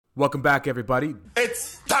Welcome back, everybody.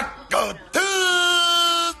 It's Taco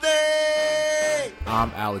Tuesday!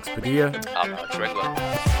 I'm Alex Padilla. I'm Alex Regla.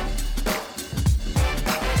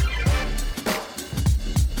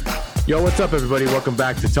 Yo, what's up, everybody? Welcome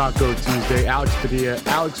back to Taco Tuesday. Alex Padilla,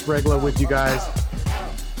 Alex Regla with you guys.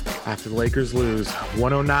 After the Lakers lose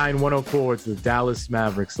 109-104 to the Dallas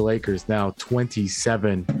Mavericks, the Lakers now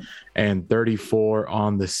 27-34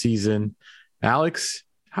 on the season. Alex,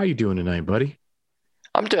 how you doing tonight, buddy?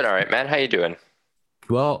 I'm doing all right, man. How you doing?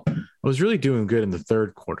 Well, I was really doing good in the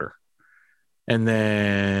third quarter. And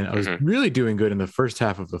then I was really doing good in the first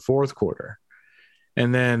half of the fourth quarter.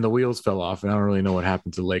 And then the wheels fell off, and I don't really know what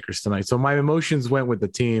happened to the Lakers tonight. So my emotions went with the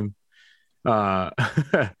team. But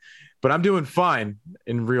I'm doing fine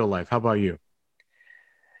in real life. How about you?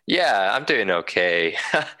 Yeah, I'm doing okay.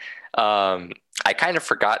 I kind of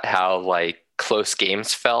forgot how close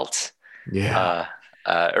games felt. Yeah.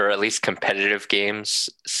 Or at least competitive games.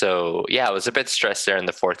 So yeah, I was a bit stressed there in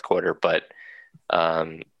the fourth quarter, but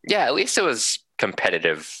at least it was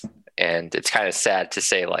competitive. And it's kind of sad to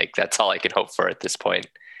say that's all I can hope for at this point.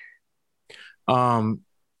 I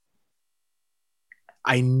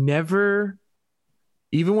never,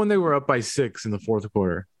 even when they were up by 6 in the fourth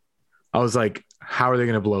quarter, I was like, how are they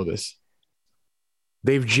going to blow this?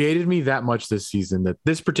 They've jaded me that much this season that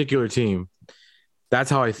this particular team, that's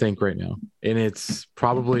how I think right now. And it's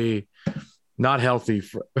probably not healthy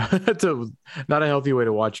not a healthy way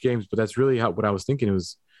to watch games, but that's really what I was thinking. It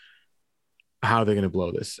was, how are they going to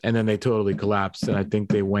blow this? And then they totally collapsed. And I think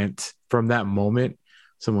they went from that moment,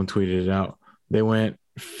 someone tweeted it out, they went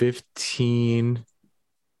 15-2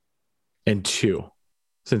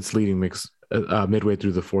 since leading midway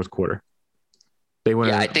through the fourth quarter. They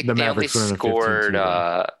went. Yeah, I think they only scored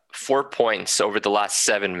 4 points over the last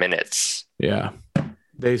 7 minutes. Yeah.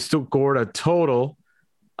 They still scored a total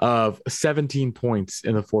of 17 points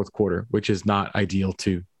in the fourth quarter, which is not ideal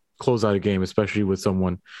to close out a game, especially with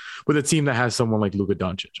a team that has someone like Luka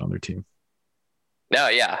Doncic on their team. No,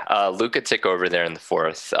 yeah. Luka took over there in the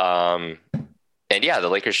fourth. And yeah, the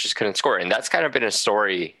Lakers just couldn't score. And that's kind of been a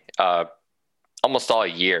story almost all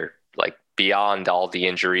year, beyond all the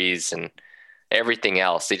injuries and everything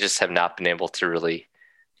else. They just have not been able to really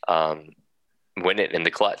win it in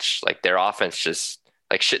the clutch. Their offense just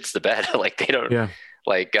shits the bed. They don't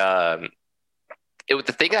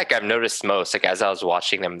the thing I've noticed most, as I was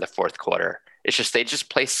watching them in the fourth quarter, it's just they just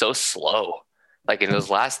play so slow. In those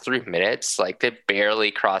last 3 minutes, they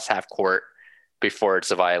barely cross half court before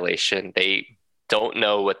it's a violation. They don't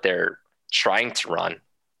know what they're trying to run.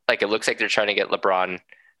 It looks like they're trying to get LeBron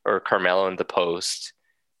or Carmelo in the post,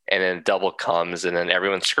 and then double comes, and then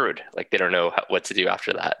everyone's screwed. They don't know what to do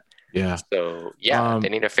after that. Yeah. So yeah, they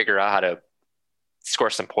need to figure out how to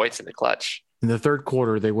score some points in the clutch. In the third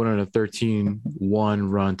quarter, they went on a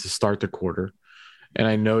 13-1 run to start the quarter. And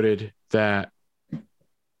I noted that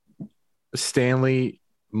Stanley,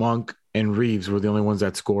 Monk, and Reeves were the only ones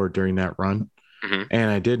that scored during that run. Mm-hmm.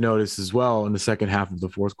 And I did notice as well in the second half of the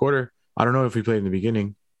fourth quarter, I don't know if he played in the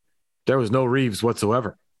beginning, there was no Reeves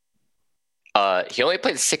whatsoever. He only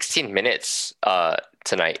played 16 minutes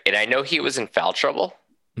tonight. And I know he was in foul trouble,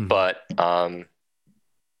 but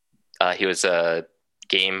he was a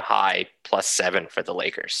game high +7 for the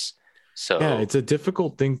Lakers. So yeah, it's a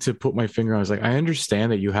difficult thing to put my finger on. It's I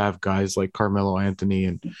understand that you have guys like Carmelo Anthony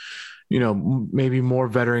and, maybe more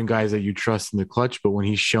veteran guys that you trust in the clutch. But when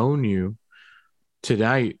he's shown you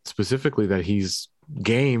tonight specifically that he's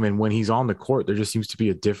game, and when he's on the court, there just seems to be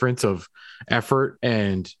a difference of effort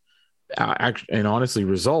and honestly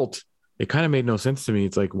result. It kind of made no sense to me.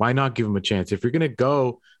 It's why not give him a chance? If you're going to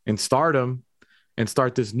go and start him and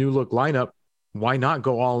start this new look lineup, why not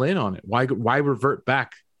go all in on it? Why revert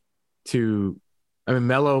back to,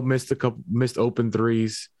 Melo missed open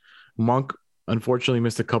threes. Monk, unfortunately,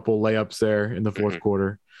 missed a couple layups there in the fourth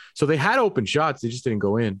quarter. So they had open shots. They just didn't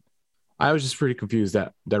go in. I was just pretty confused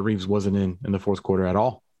that Reeves wasn't in the fourth quarter at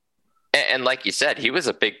all. And like you said, he was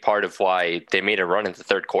a big part of why they made a run in the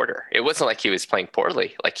third quarter. It wasn't like he was playing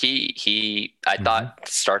poorly. I thought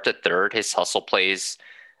to start the third, his hustle plays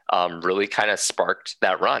really kind of sparked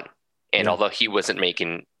that run. And although he wasn't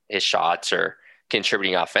making his shots or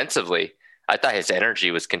contributing offensively, I thought his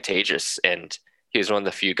energy was contagious. And he was one of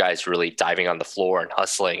the few guys really diving on the floor and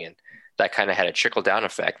hustling. And that kind of had a trickle down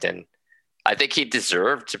effect. And I think he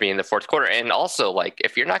deserved to be in the fourth quarter. And also,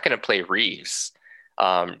 if you're not going to play Reeves,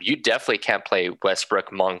 you definitely can't play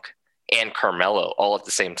Westbrook, Monk, and Carmelo all at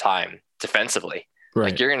the same time defensively.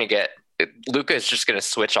 Right. You're going to get Luka is just going to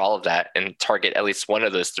switch all of that and target at least one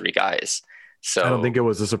of those three guys. So I don't think it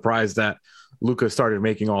was a surprise that Luka started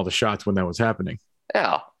making all the shots when that was happening.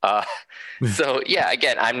 Yeah. So yeah,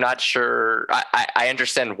 again, I'm not sure. I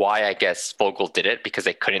understand why I guess Vogel did it because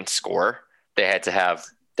they couldn't score. They had to have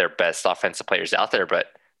their best offensive players out there, but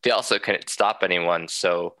they also couldn't stop anyone.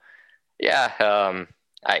 So yeah,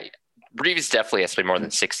 I Reeves definitely has to be more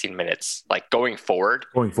than 16 minutes. Like going forward,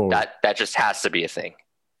 that just has to be a thing.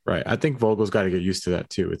 Right. I think Vogel's got to get used to that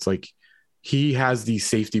too. It's like he has these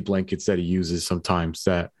safety blankets that he uses sometimes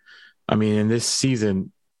that, I mean, in this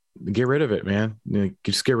season, get rid of it, man.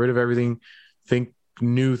 Just get rid of everything. Think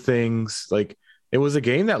new things. Like it was a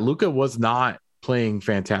game that Luka was not playing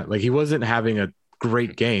fantastic. Like he wasn't having a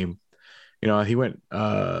great game. He went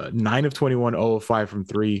 9 of 21, 0 of 5 from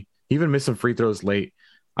three. He even missed some free throws late.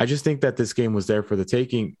 I just think that this game was there for the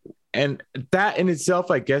taking. And that in itself,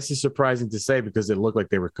 I guess, is surprising to say because it looked like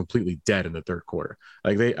they were completely dead in the third quarter.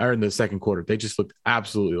 Like they are in the second quarter. They just looked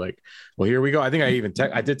absolutely like, well, here we go. I think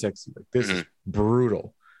I did text you like, this is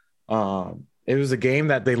brutal. It was a game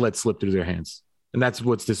that they let slip through their hands. And that's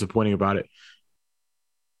what's disappointing about it.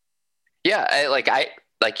 Yeah.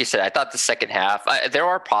 Like you said, I thought the second half, there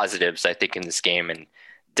are positives, I think, in this game. And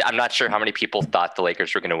I'm not sure how many people thought the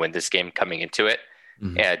Lakers were going to win this game coming into it.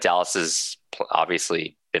 Dallas has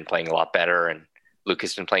obviously been playing a lot better, and Luke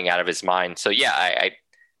has been playing out of his mind. So yeah,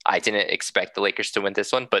 I didn't expect the Lakers to win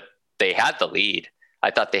this one, but they had the lead. I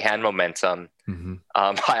thought they had momentum.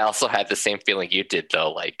 I also had the same feeling you did,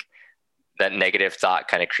 though. Like that negative thought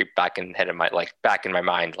kind of creeped back in my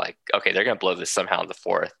mind. Like, okay, they're gonna blow this somehow in the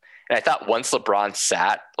fourth. And I thought once LeBron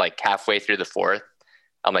sat like halfway through the fourth,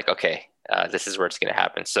 I'm like, okay, this is where it's gonna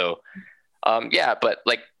happen. So yeah, but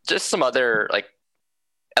like just some other like.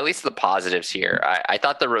 At least the positives here. I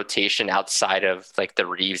thought the rotation outside of like the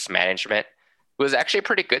Reeves management was actually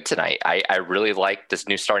pretty good tonight. I really liked this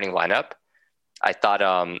new starting lineup. I thought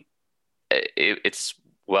it's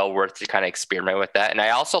well worth to kind of experiment with that. And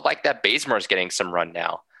I also like that Bazemore's getting some run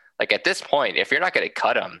now. Like at this point, if you're not going to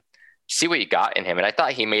cut him, see what you got in him. And I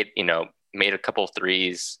thought he made a couple of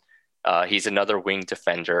threes. He's another wing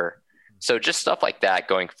defender. So just stuff like that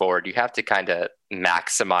going forward, you have to kind of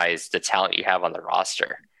maximize the talent you have on the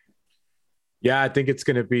roster. Yeah, I think it's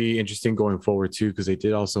going to be interesting going forward too, because they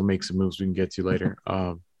did also make some moves we can get to later.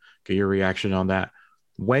 Get your reaction on that.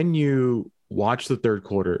 When you watch the third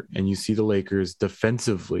quarter and you see the Lakers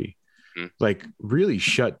defensively, like really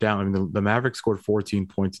shut down. I mean, the Mavericks scored 14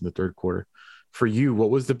 points in the third quarter. For you,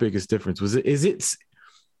 what was the biggest difference? Is it,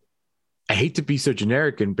 I hate to be so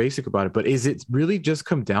generic and basic about it, but is it really just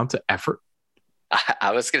come down to effort?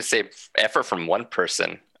 I was going to say effort from one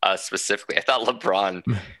person specifically. I thought LeBron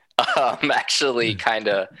actually kind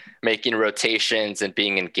of making rotations and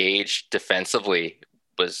being engaged defensively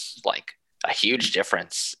was like a huge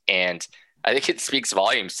difference. And I think it speaks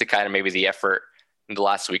volumes to kind of maybe the effort in the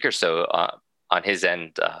last week or so on his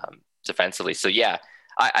end defensively. So yeah,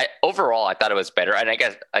 I overall, I thought it was better. And I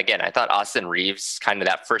guess, again, I thought Austin Reeves kind of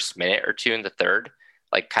that first minute or two in the third,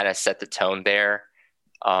 like kind of set the tone there.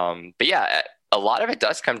 But yeah, a lot of it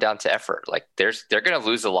does come down to effort. Like they're going to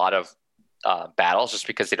lose a lot of battles just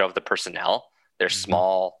because they don't have the personnel. They're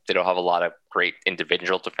small. They don't have a lot of great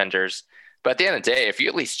individual defenders. But at the end of the day, if you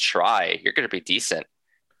at least try, you're going to be decent.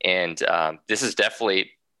 And this is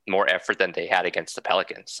definitely more effort than they had against the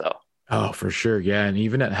Pelicans. So, oh, for sure. Yeah. And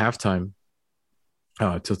even at halftime,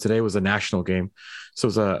 till today was a national game. So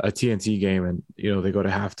it was a TNT game. And, they go to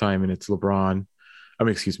halftime and it's LeBron.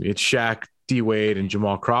 It's Shaq, D Wade, and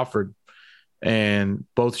Jamal Crawford. And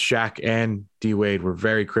both Shaq and D Wade were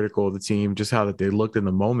very critical of the team, just how that they looked in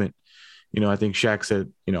the moment. I think Shaq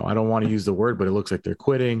said, I don't want to use the word, but it looks like they're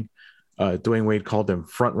quitting. Dwayne Wade called them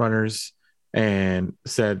front runners and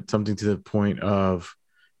said something to the point of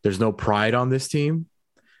there's no pride on this team.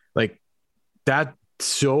 Like that's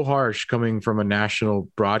so harsh coming from a national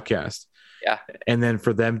broadcast. Yeah. And then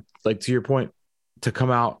for them, like to your point, to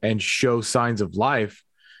come out and show signs of life,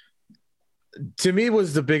 to me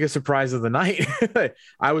was the biggest surprise of the night.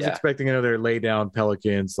 I was expecting another lay down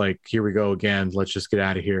Pelicans, like, here we go again. Let's just get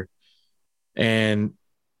out of here. And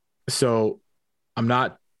so I'm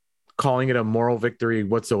not calling it a moral victory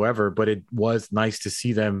whatsoever, but it was nice to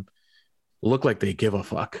see them look like they give a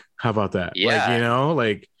fuck. How about that? Yeah.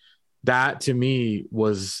 Like that to me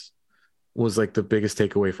was like the biggest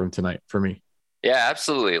takeaway from tonight for me. Yeah,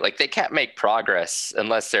 absolutely. Like they can't make progress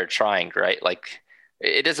unless they're trying, right? Like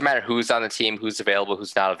it doesn't matter who's on the team, who's available,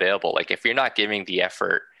 who's not available. Like if you're not giving the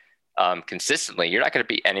effort consistently, you're not going to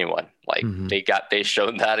beat anyone. Like they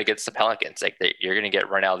showed that against the Pelicans. Like you're going to get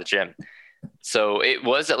run out of the gym. So it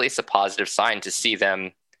was at least a positive sign to see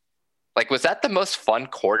them. Like, was that the most fun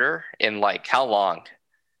quarter in like how long?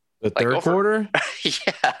 The third quarter?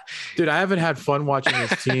 Yeah. Dude, I haven't had fun watching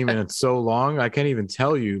this team in so long. I can't even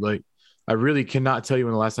tell you. Like, I really cannot tell you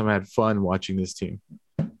when the last time I had fun watching this team.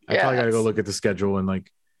 I probably got to go look at the schedule and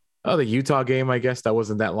like, oh, the Utah game, I guess that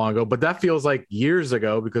wasn't that long ago, but that feels like years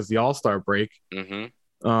ago because the All-Star break.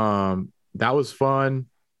 That was fun.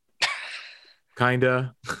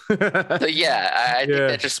 Kinda. So yeah, I think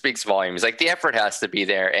that just speaks volumes. Like the effort has to be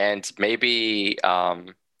there, and maybe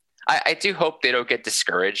I do hope they don't get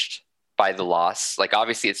discouraged by the loss. Like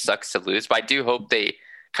obviously it sucks to lose, but I do hope they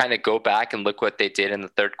kind of go back and look what they did in the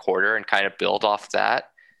third quarter and kind of build off that,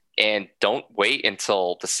 and don't wait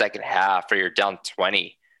until the second half or you're down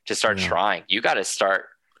 20 to start trying. You got to start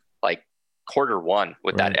like quarter one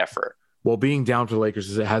with that effort. Well, being down for the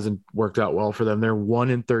Lakers, it hasn't worked out well for them. They're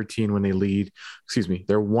 1-13 when they lead. Excuse me.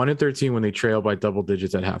 They're 1-13 when they trail by double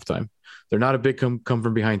digits at halftime. They're not a big come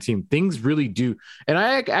from behind team. Things really do. And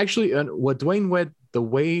I actually, what the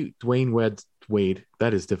way Dwayne Wade,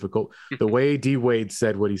 that is difficult. The way D Wade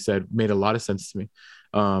said what he said made a lot of sense to me.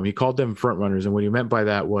 He called them front runners. And what he meant by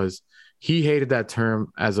that was he hated that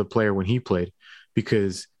term as a player when he played,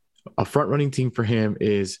 because a front running team for him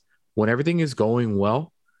is when everything is going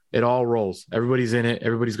well, it all rolls. Everybody's in it.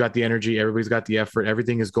 Everybody's got the energy. Everybody's got the effort.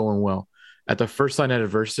 Everything is going well. At the first sign of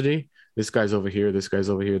adversity, this guy's over here. This guy's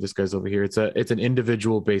over here. This guy's over here. It's an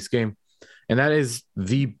individual based game. And that is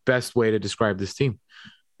the best way to describe this team.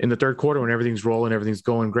 In the third quarter, when everything's rolling, everything's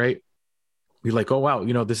going great, you're like, oh, wow,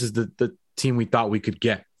 this is the team we thought we could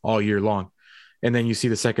get all year long. And then you see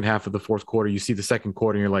the second half of the fourth quarter, you see the second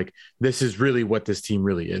quarter, and you're like, this is really what this team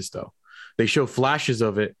really is, though. They show flashes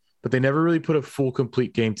of it, but they never really put a full,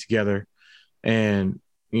 complete game together. And,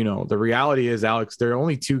 the reality is, Alex, there are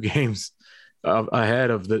only 2 games ahead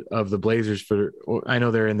of the Blazers I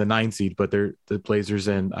know they're in the 9 seed, but they're the Blazers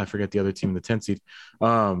and I forget the other team, the 10 seed.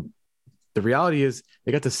 The reality is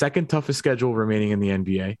they got the second toughest schedule remaining in the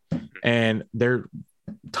NBA, and they're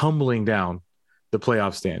tumbling down the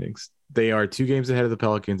playoff standings. They are 2 games ahead of the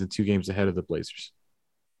Pelicans and 2 games ahead of the Blazers.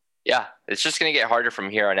 Yeah, it's just going to get harder from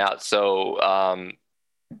here on out. So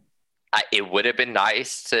it would have been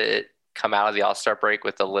nice to come out of the All-Star break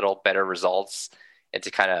with a little better results and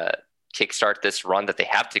to kind of kickstart this run that they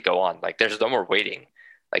have to go on. Like there's no more waiting.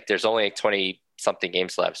 Like there's only 20 something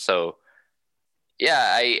games left. So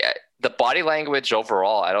yeah, the body language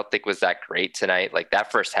overall, I don't think was that great tonight. Like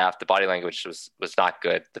that first half, the body language was not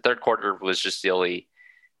good. The third quarter was just really,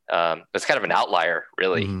 it was kind of an outlier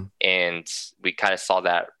really. Mm-hmm. And we kind of saw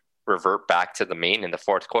that revert back to the mean in the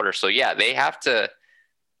fourth quarter. So yeah, they have to,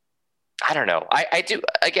 I don't know. I do,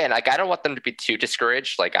 again, like I don't want them to be too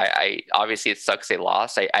discouraged. Like I obviously it sucks they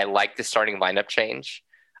lost. I like the starting lineup change.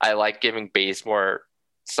 I like giving Bazemore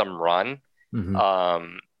some run.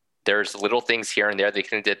 Mm-hmm. There's little things here and there they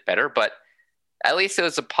could have did better, but at least it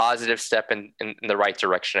was a positive step in the right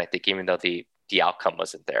direction, I think, even though the outcome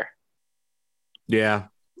wasn't there. Yeah.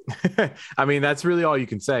 I mean, that's really all you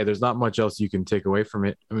can say. There's not much else you can take away from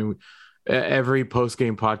it. I mean, every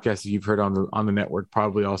post-game podcast that you've heard on the network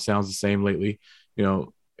probably all sounds the same lately.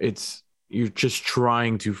 You're just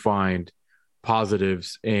trying to find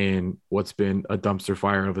positives in what's been a dumpster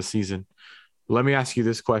fire of a season. Let me ask you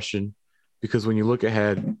this question, because when you look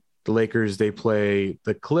ahead, the Lakers, they play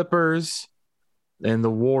the Clippers and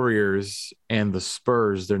the Warriors and the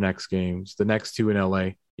Spurs, their next games, the next 2 in LA,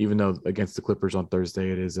 even though against the Clippers on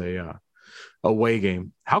Thursday, it is a away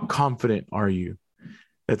game. How confident are you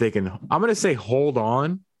that they can, I'm going to say hold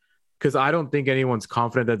on, because I don't think anyone's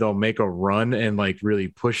confident that they'll make a run and like really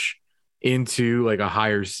push into like a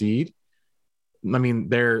higher seed. I mean,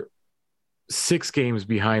 they're 6 games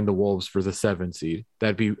behind the Wolves for the 7 seed.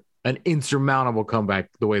 That'd be an insurmountable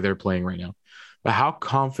comeback the way they're playing right now. But how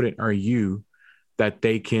confident are you that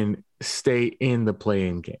they can stay in the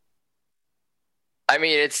play-in game? I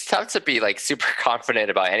mean, it's tough to be like super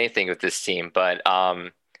confident about anything with this team, but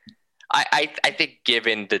I think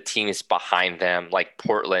given the teams behind them, like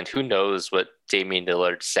Portland, who knows what Damian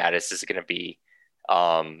Lillard's status is going to be.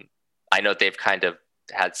 I know they've kind of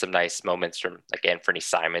had some nice moments from like Anthony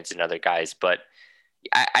Simons and other guys, but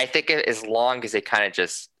I think as long as they kind of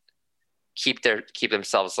just keep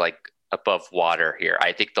themselves like above water here,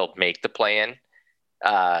 I think they'll make the play-in.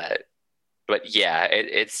 But yeah,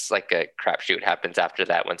 it's like a crapshoot. What happens after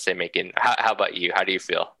that once they make it. How about you? How do you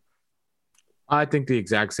feel? I think the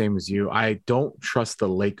exact same as you. I don't trust the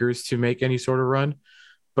Lakers to make any sort of run,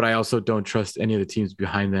 but I also don't trust any of the teams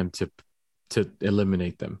behind them to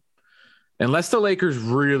eliminate them. Unless the Lakers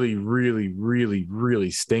really, really, really,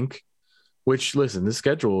 really stink, which, listen, the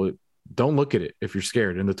schedule, don't look at it if you're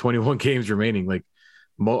scared. In the 21 games remaining, like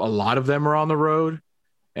a lot of them are on the road.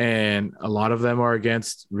 and a lot of them are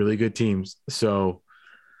against really good teams. So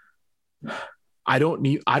I don't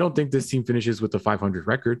think this team finishes with a 500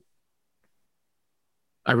 record.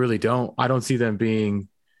 I really don't. I don't see them being,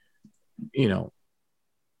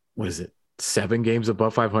 what is it? 7 games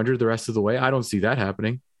above 500 the rest of the way. I don't see that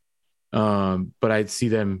happening. But I'd see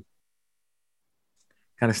them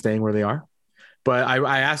kind of staying where they are. But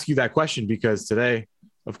I ask you that question because today,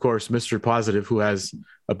 of course, Mr. Positive, who has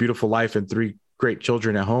a beautiful life and 3 great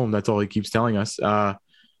children at home, that's all he keeps telling us.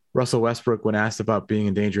 Russell Westbrook, when asked about being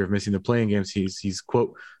in danger of missing the playing games, he's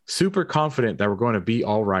quote, super confident that we're going to be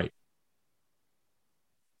all right.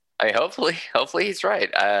 Hopefully he's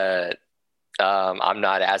right. I'm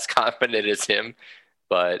not as confident as him,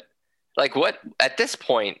 but like what at this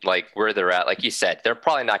point, like where they're at, like you said, they're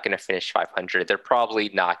probably not going to finish 500. They're probably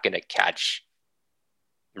not going to catch,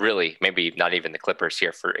 really, maybe not even the Clippers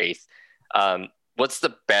here for 8th. What's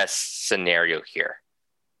the best scenario here?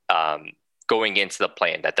 Going into the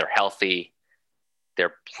play-in, that they're healthy,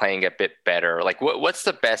 they're playing a bit better. Like what's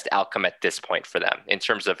the best outcome at this point for them in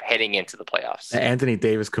terms of heading into the playoffs? Anthony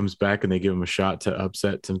Davis comes back and they give him a shot to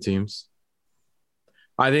upset some teams.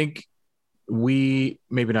 I think maybe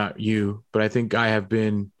not you, but I think I have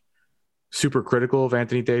been super critical of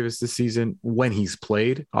Anthony Davis this season when he's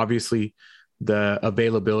played. Obviously, the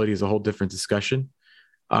availability is a whole different discussion.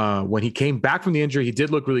 When he came back from the injury, he did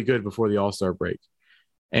look really good before the All-Star break.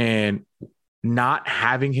 And not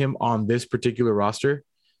having him on this particular roster,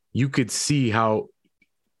 you could see how,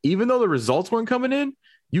 even though the results weren't coming in,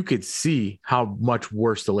 you could see how much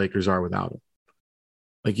worse the Lakers are without him.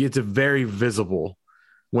 Like, it's a very visible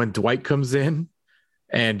when Dwight comes in,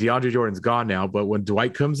 and DeAndre Jordan's gone now, but when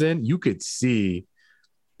Dwight comes in, you could see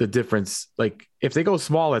the difference. Like, if they go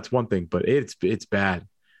small, that's one thing, but it's bad.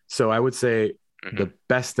 So I would say the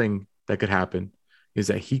best thing that could happen is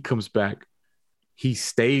that he comes back, he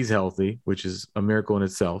stays healthy, which is a miracle in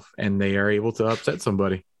itself, and they are able to upset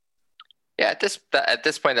somebody. Yeah, at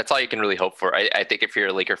this point, that's all you can really hope for. I think if you're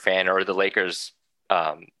a Laker fan or the Lakers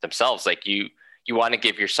themselves, like you want to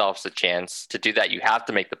give yourselves a chance to do that. You have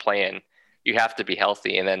to make the play-in. You have to be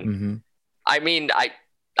healthy. And then, I mean,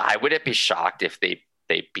 I wouldn't be shocked if they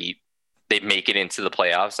make it into the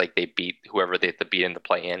playoffs. Like they beat whoever they have to beat in the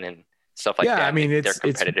play-in and stuff like that. Yeah, I mean, they're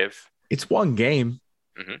competitive. It's one game.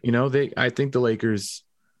 I think the Lakers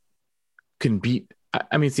can beat.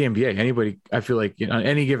 I mean, it's the NBA. Anybody, I feel like on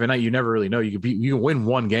any given night, you never really know. You can win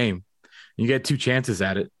one game. You get 2 chances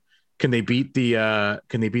at it. Can they beat the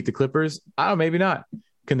Clippers? Oh, maybe not.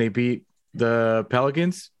 Can they beat the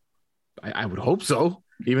Pelicans? I would hope so.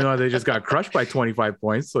 Even though they just got crushed by 25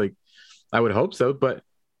 points, like I would hope so. But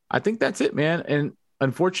I think that's it, man. And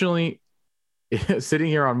unfortunately, sitting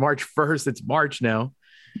here on March 1st, it's March now.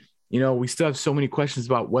 We still have so many questions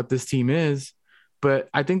about what this team is, but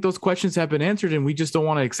I think those questions have been answered and we just don't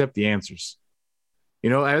want to accept the answers.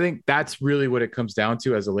 I think that's really what it comes down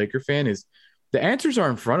to as a Laker fan is the answers are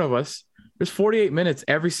in front of us. There's 48 minutes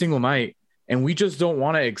every single night and we just don't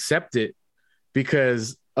want to accept it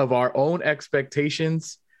because of our own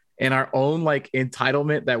expectations and our own like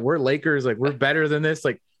entitlement that we're Lakers, like we're better than this.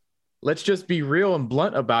 Like, let's just be real and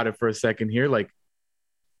blunt about it for a second here. Like,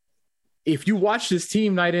 if you watch this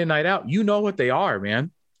team night in, night out, you know what they are,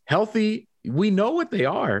 man. Healthy, we know what they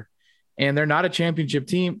are. And they're not a championship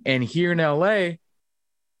team. And here in LA,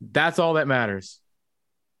 that's all that matters.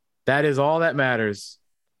 That is all that matters.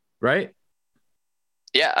 Right?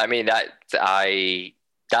 Yeah, I mean, that's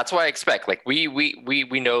what I expect. Like we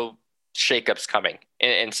know shakeups coming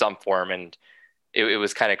in some form. And it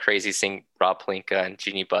was kind of crazy seeing Rob Pelinka and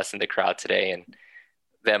Jeannie Buss in the crowd today and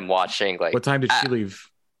them watching. Like, what time did she leave?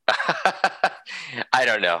 I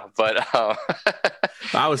don't know, but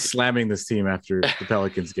I was slamming this team after the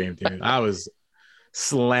Pelicans game, dude. I was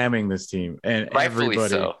slamming this team, and rightfully everybody.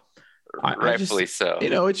 So. Rightfully so.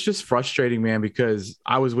 It's just frustrating, man. Because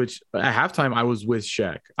at halftime, I was with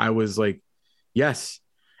Shaq. I was like, yes,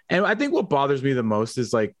 and I think what bothers me the most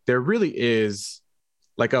is like there really is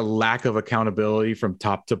like a lack of accountability from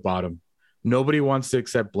top to bottom. Nobody wants to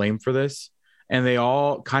accept blame for this, and they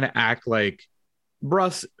all kind of act like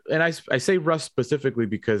Russ, and I say Russ specifically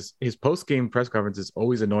because his post-game press conferences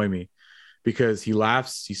always annoy me because he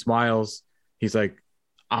laughs, he smiles. He's like,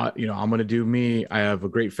 I'm going to do me. I have a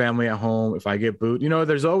great family at home. If I get booed,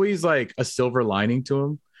 there's always like a silver lining to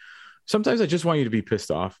him. Sometimes I just want you to be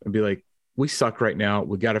pissed off and be like, we suck right now.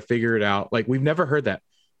 We got to figure it out. Like, we've never heard that.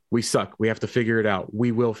 We suck. We have to figure it out.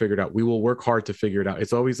 We will figure it out. We will work hard to figure it out.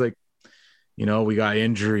 It's always like, we got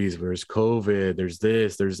injuries, there's COVID, there's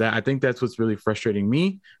this, there's that. I think that's what's really frustrating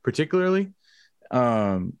me, particularly.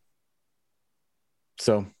 So,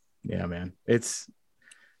 yeah, man,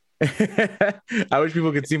 I wish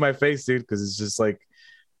people could see my face, dude, because it's just like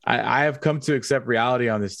I have come to accept reality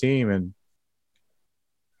on this team, and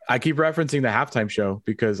I keep referencing the halftime show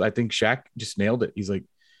because I think Shaq just nailed it. He's like,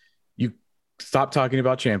 "You stop talking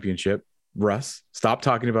about championship, Russ. Stop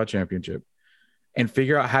talking about championship, and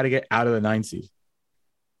figure out how to get out of the 9 seed.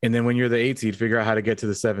 And then when you're the 8 seed, figure out how to get to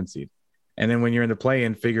the 7 seed. And then when you're in the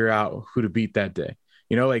play-in, figure out who to beat that day.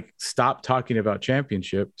 You know, like stop talking about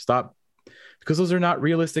championship. Stop, because those are not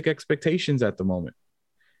realistic expectations at the moment.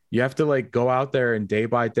 You have to like go out there and day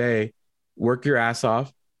by day work your ass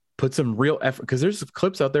off, put some real effort, because there's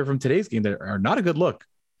clips out there from today's game that are not a good look.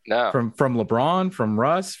 No, From LeBron, from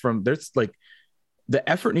Russ, from there's like the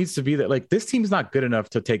effort needs to be that like this team's not good enough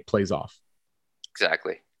to take plays off.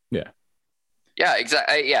 exactly. Yeah. Yeah,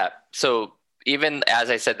 exactly. Yeah. So even as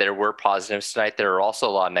I said, there were positives tonight. There are also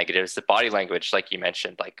a lot of negatives. The body language, like you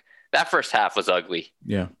mentioned, like that first half was ugly.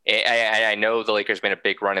 Yeah. I know the Lakers made a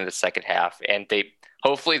big run in the second half, and they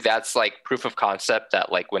hopefully that's like proof of concept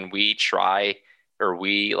that like when we try or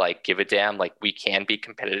we like give a damn, like we can be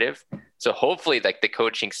competitive. So hopefully like the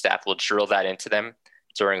coaching staff will drill that into them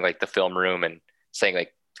during like the film room and saying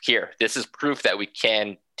like, here, this is proof that we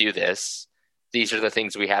can do this. These are the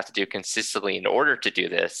things we have to do consistently in order to do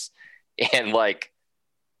this. And like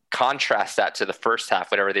contrast that to the first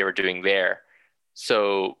half, whatever they were doing there.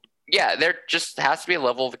 So yeah, there just has to be a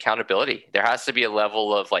level of accountability. There has to be a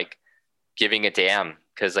level of like giving a damn.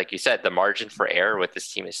 Cause like you said, the margin for error with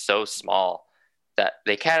this team is so small that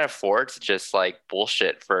they can't afford to just like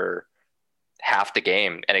bullshit for half the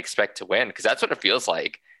game and expect to win. Cause that's what it feels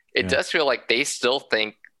like. It does feel like they still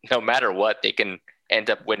think no matter what, they can end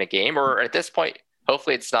up win a game, or at this point,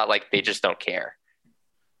 hopefully it's not like they just don't care.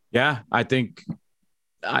 Yeah, I think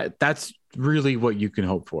that's really what you can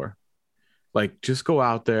hope for. Like, just go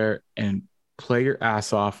out there and play your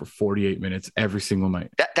ass off for 48 minutes every single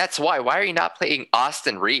night. That's why. Why are you not playing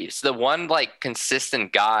Austin Reeves, the one like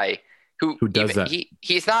consistent guy who does that?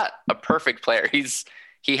 He's not a perfect player. He's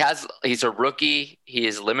a rookie. He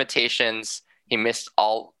has limitations. He missed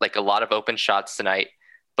a lot of open shots tonight.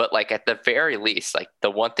 But like at the very least, like the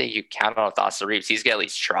one thing you count on with Austin Reeves, he's got to at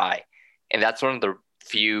least try. And that's one of the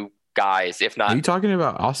few guys, if not. Are you talking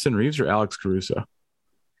about Austin Reeves or Alex Caruso?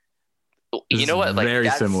 You know what? Like very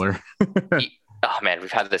similar. Oh man,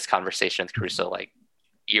 we've had this conversation with Caruso like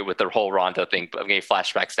with the whole Rondo thing. But I'm getting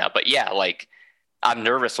flashbacks now. But yeah, like I'm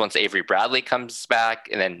nervous once Avery Bradley comes back,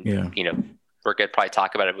 and then we're gonna probably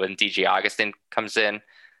talk about it when DJ Augustin comes in.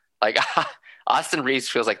 Like Austin Reeves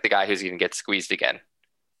feels like the guy who's gonna get squeezed again.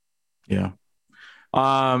 Yeah.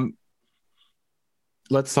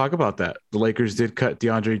 Let's talk about that. The Lakers did cut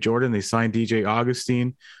DeAndre Jordan. They signed DJ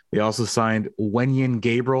Augustine. They also signed Wenyen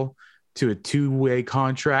Gabriel to a 2-way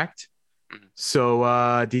contract. So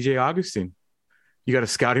DJ Augustine, you got a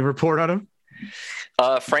scouting report on him?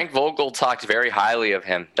 Frank Vogel talked very highly of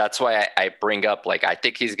him. That's why I bring up, like, I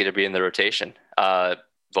think he's going to be in the rotation.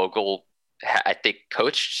 Vogel, I think,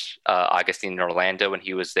 coached Augustine in Orlando when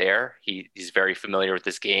he was there. He's very familiar with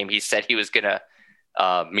this game. He said he was going to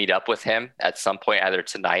meet up with him at some point, either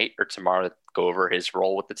tonight or tomorrow, to go over his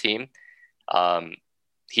role with the team.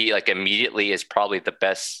 He like immediately is probably the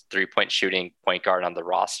best 3-point shooting point guard on the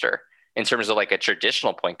roster in terms of like a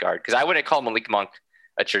traditional point guard. Cause I wouldn't call Malik Monk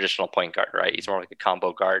a traditional point guard, right? He's more like a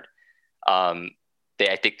combo guard. I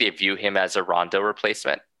think they view him as a Rondo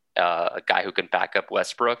replacement, a guy who can back up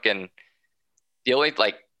Westbrook. And the only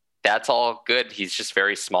that's all good. He's just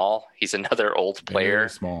very small. He's another old player. Very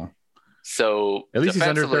small. So at least he's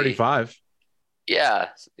under 35. Yeah.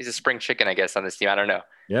 He's a spring chicken, I guess, on this team. I don't know.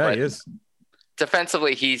 Yeah, but he is.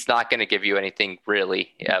 Defensively, he's not going to give you anything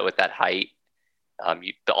really with that height.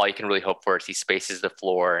 All you can really hope for is he spaces the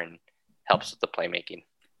floor and helps with the playmaking.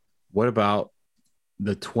 What about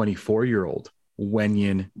the 24-year-old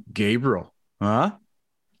Wenyen Gabriel? Huh?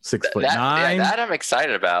 6'9". Yeah, that I'm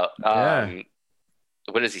excited about.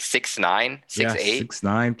 What is he? 6'9", 6'8"? Yeah,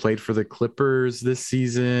 6'9". Played for the Clippers this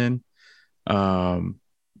season. I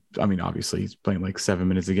mean, obviously he's playing like 7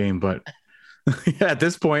 minutes a game, but at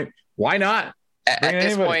this point, why not? At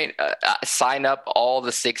this point, sign up all the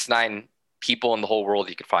 6'9" people in the whole world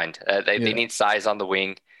you could find. They need size on the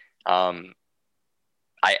wing. I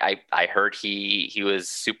heard he was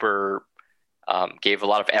super, gave a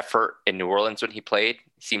lot of effort in New Orleans when he played.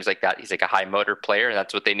 Seems like that he's like a high motor player, and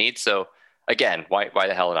that's what they need. So again, why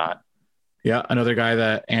the hell not? Yeah, another guy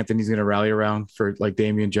that Anthony's going to rally around for, like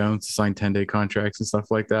Damian Jones, to sign 10-day contracts and stuff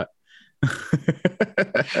like that.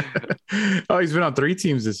 Oh, he's been on 3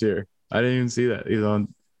 teams this year. I didn't even see that. He's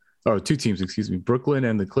on 2 teams, excuse me, Brooklyn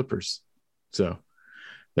and the Clippers. So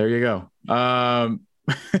there you go.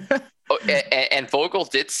 Oh, and Vogel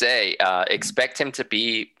did say expect him to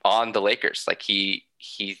be on the Lakers. Like he's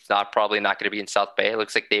probably not going to be in South Bay. It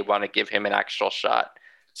looks like they want to give him an actual shot,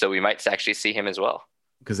 so we might actually see him as well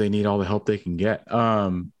because they need all the help they can get.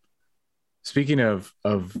 Speaking of,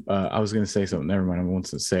 I was going to say something. Never mind. I won't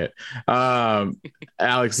say it.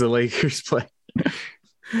 Alex, the Lakers play.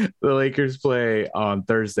 The Lakers play on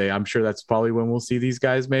Thursday. I'm sure that's probably when we'll see these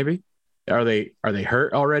guys. Maybe are they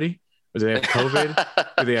hurt already? Or do they have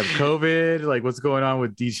COVID? Do they have COVID? Like, what's going on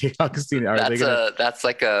with DJ Augustine? That's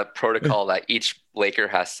like a protocol that each Laker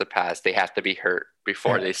has to pass. They have to be hurt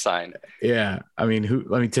before they sign. Yeah, I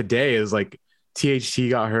mean, today is like THT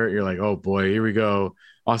got hurt. You're like, oh boy, here we go.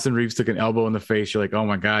 Austin Reeves took an elbow in the face. You're like, oh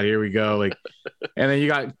my God, here we go. Like, and then you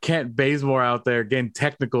got Kent Bazemore out there getting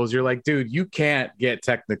technicals. You're like, dude, you can't get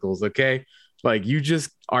technicals, okay? Like, you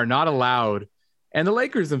just are not allowed. And the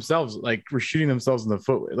Lakers themselves, like, were shooting themselves in the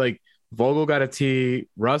foot. Like, Vogel got a T,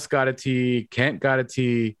 Russ got a T, Kent got a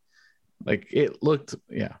T. Like, it looked,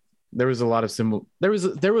 yeah. There was a lot of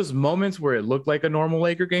there was moments where it looked like a normal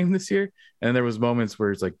Laker game this year, and there was moments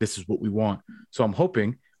where it's like, this is what we want. So I'm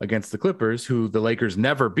hoping against the Clippers, who the Lakers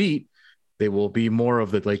never beat, they will be more of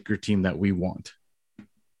the Laker team that we want.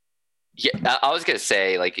 Yeah, I was gonna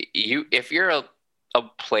say, like, if you're a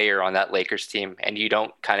player on that Lakers team and you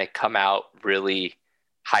don't kind of come out really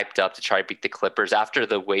hyped up to try to beat the Clippers after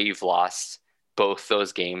the way you've lost both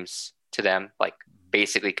those games to them, like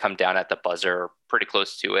basically come down at the buzzer or pretty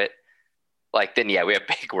close to it, like, then yeah, we have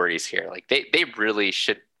big worries here. Like they really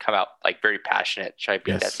should come out like very passionate, try to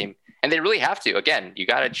beat that team. And they really have to. Again, you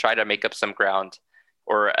got to try to make up some ground,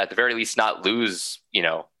 or at the very least not lose,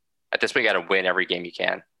 at this point you got to win every game you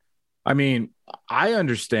can. I mean, I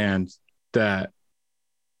understand that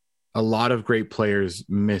a lot of great players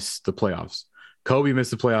miss the playoffs. Kobe missed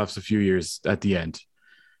the playoffs a few years at the end.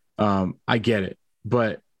 I get it.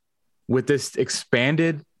 But with this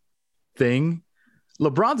expanded thing,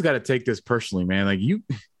 LeBron's got to take this personally, man. Like, you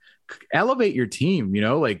elevate your team,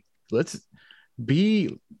 like, let's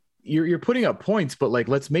be, you're putting up points, but like,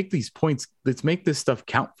 let's make these points. Let's make this stuff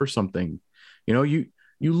count for something. You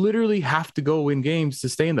literally have to go win games to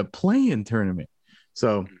stay in the play-in tournament.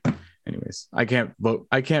 So anyways, I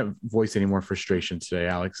can't voice any more frustration today,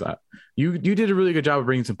 Alex. You did a really good job of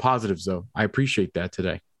bringing some positives, though. I appreciate that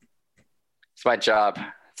today. It's my job.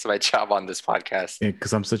 It's my job on this podcast. Yeah,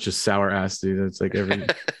 because I'm such a sour ass, dude. It's like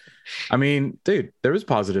I mean, dude, there was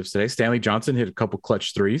positives today. Stanley Johnson hit a couple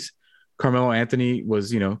clutch threes. Carmelo Anthony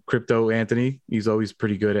was, crypto Anthony. He's always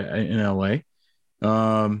pretty good in LA.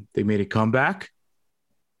 They made a comeback.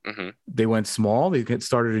 Mm-hmm. They went small. They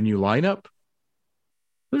started a new lineup.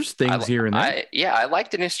 There's things here and there. I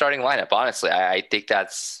like the new starting lineup. Honestly, I think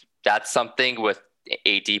that's something with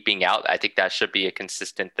AD being out. I think that should be a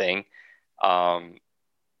consistent thing.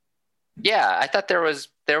 Yeah, I thought there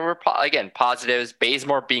were again positives.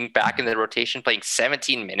 Bazemore being back in the rotation, playing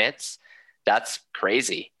 17 minutes. That's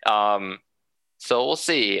crazy. So we'll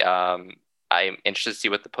see. I'm interested to see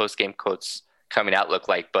what the post game quotes coming out look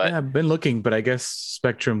like. But yeah, I've been looking, but I guess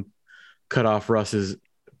Spectrum cut off Russ's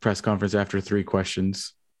press conference after 3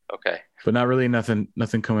 questions. Okay, but not really nothing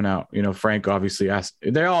coming out. Frank obviously asked.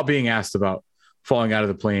 They're all being asked about falling out of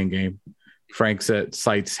the playing game. Frank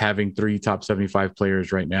cites having 3 top 75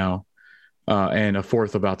 players right now, and a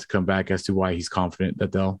 4th about to come back as to why he's confident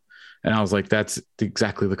that they'll. And I was like, that's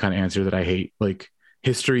exactly the kind of answer that I hate. Like,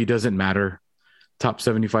 history doesn't matter. Top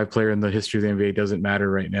 75 player in the history of the NBA doesn't matter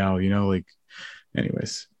right now. Like,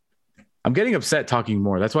 anyways, I'm getting upset talking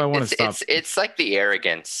more. That's why I want to stop. It's like the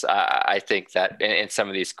arrogance. I think that in some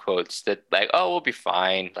of these quotes that like, oh, we'll be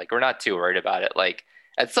fine. Like, we're not too worried about it. Like,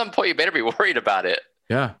 at some point you better be worried about it.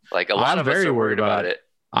 Yeah. Like, a lot of us are worried about it.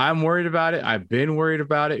 I'm worried about it. I've been worried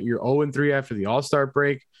about it. You're 0-3 after the All-Star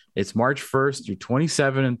break. It's March 1st. You're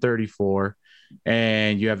 27-34,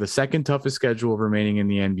 and you have the second toughest schedule remaining in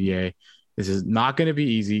the NBA. This is not going to be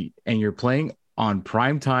easy, and you're playing on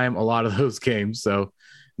prime time a lot of those games, so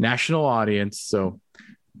national audience. So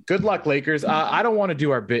good luck, Lakers. I don't want to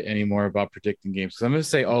do our bit anymore about predicting games because I'm going to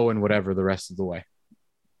say and whatever the rest of the way.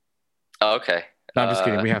 Oh, okay. No, I'm just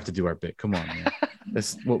kidding. We have to do our bit. Come on, man.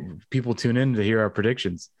 That's what people tune in to hear our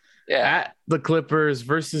predictions. Yeah. At the Clippers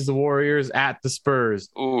versus the Warriors at the Spurs.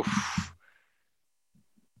 Oof.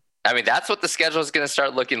 I mean, that's what the schedule is going to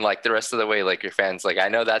start looking like the rest of the way, Laker fans. Like, I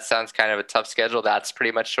know that sounds kind of a tough schedule. That's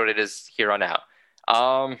pretty much what it is here on out.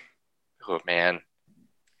 Oh, man.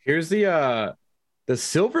 Here's the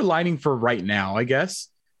silver lining for right now, I guess,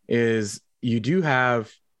 is you do have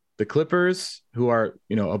the Clippers who are,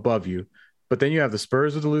 above you. But then you have the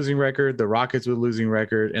Spurs with a losing record, the Rockets with a losing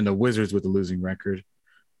record, and the Wizards with a losing record.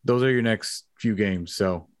 Those are your next few games.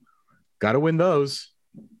 So Got to win those.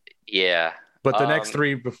 Yeah. But the next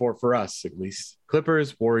three before, for us at least,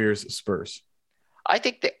 Clippers, Warriors, Spurs. I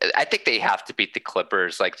think they have to beat the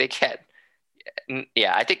Clippers. Like they can't.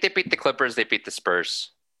 Yeah, I think they beat the Clippers. They beat the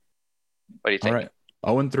Spurs. What do you think? All right.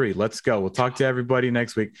 0-3. Let's go. We'll talk to everybody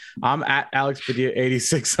next week. I'm at Alex Padilla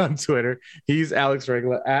 86 on Twitter. He's Alex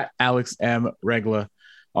Regla at Alex M Regla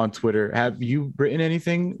on Twitter. Have you written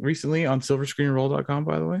anything recently on silverscreenroll.com,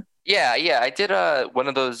 by the way? Yeah. I did one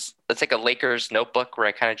of those. It's like a Lakers notebook where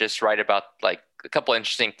I kind of just write about like a couple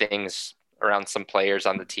interesting things around some players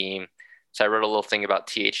on the team. So I wrote a little thing about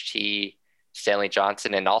THT, Stanley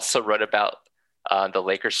Johnson, and also wrote about the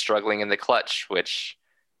Lakers struggling in the clutch, which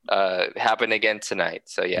happened again tonight.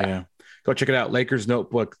 So yeah. Go check it out. Lakers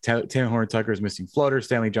notebook. Taylor Horn-Tucker is missing floaters.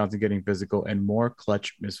 Stanley Johnson getting physical and more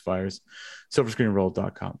clutch misfires.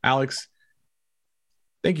 Silverscreenroll.com. Alex,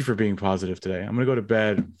 thank you for being positive today. I'm going to go to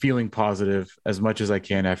bed feeling positive as much as I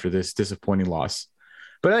can after this disappointing loss.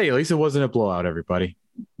 But hey, at least it wasn't a blowout, everybody.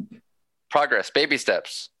 Progress. Baby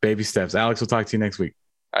steps. Baby steps. Alex, we'll talk to you next week.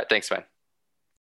 All right. Thanks, man.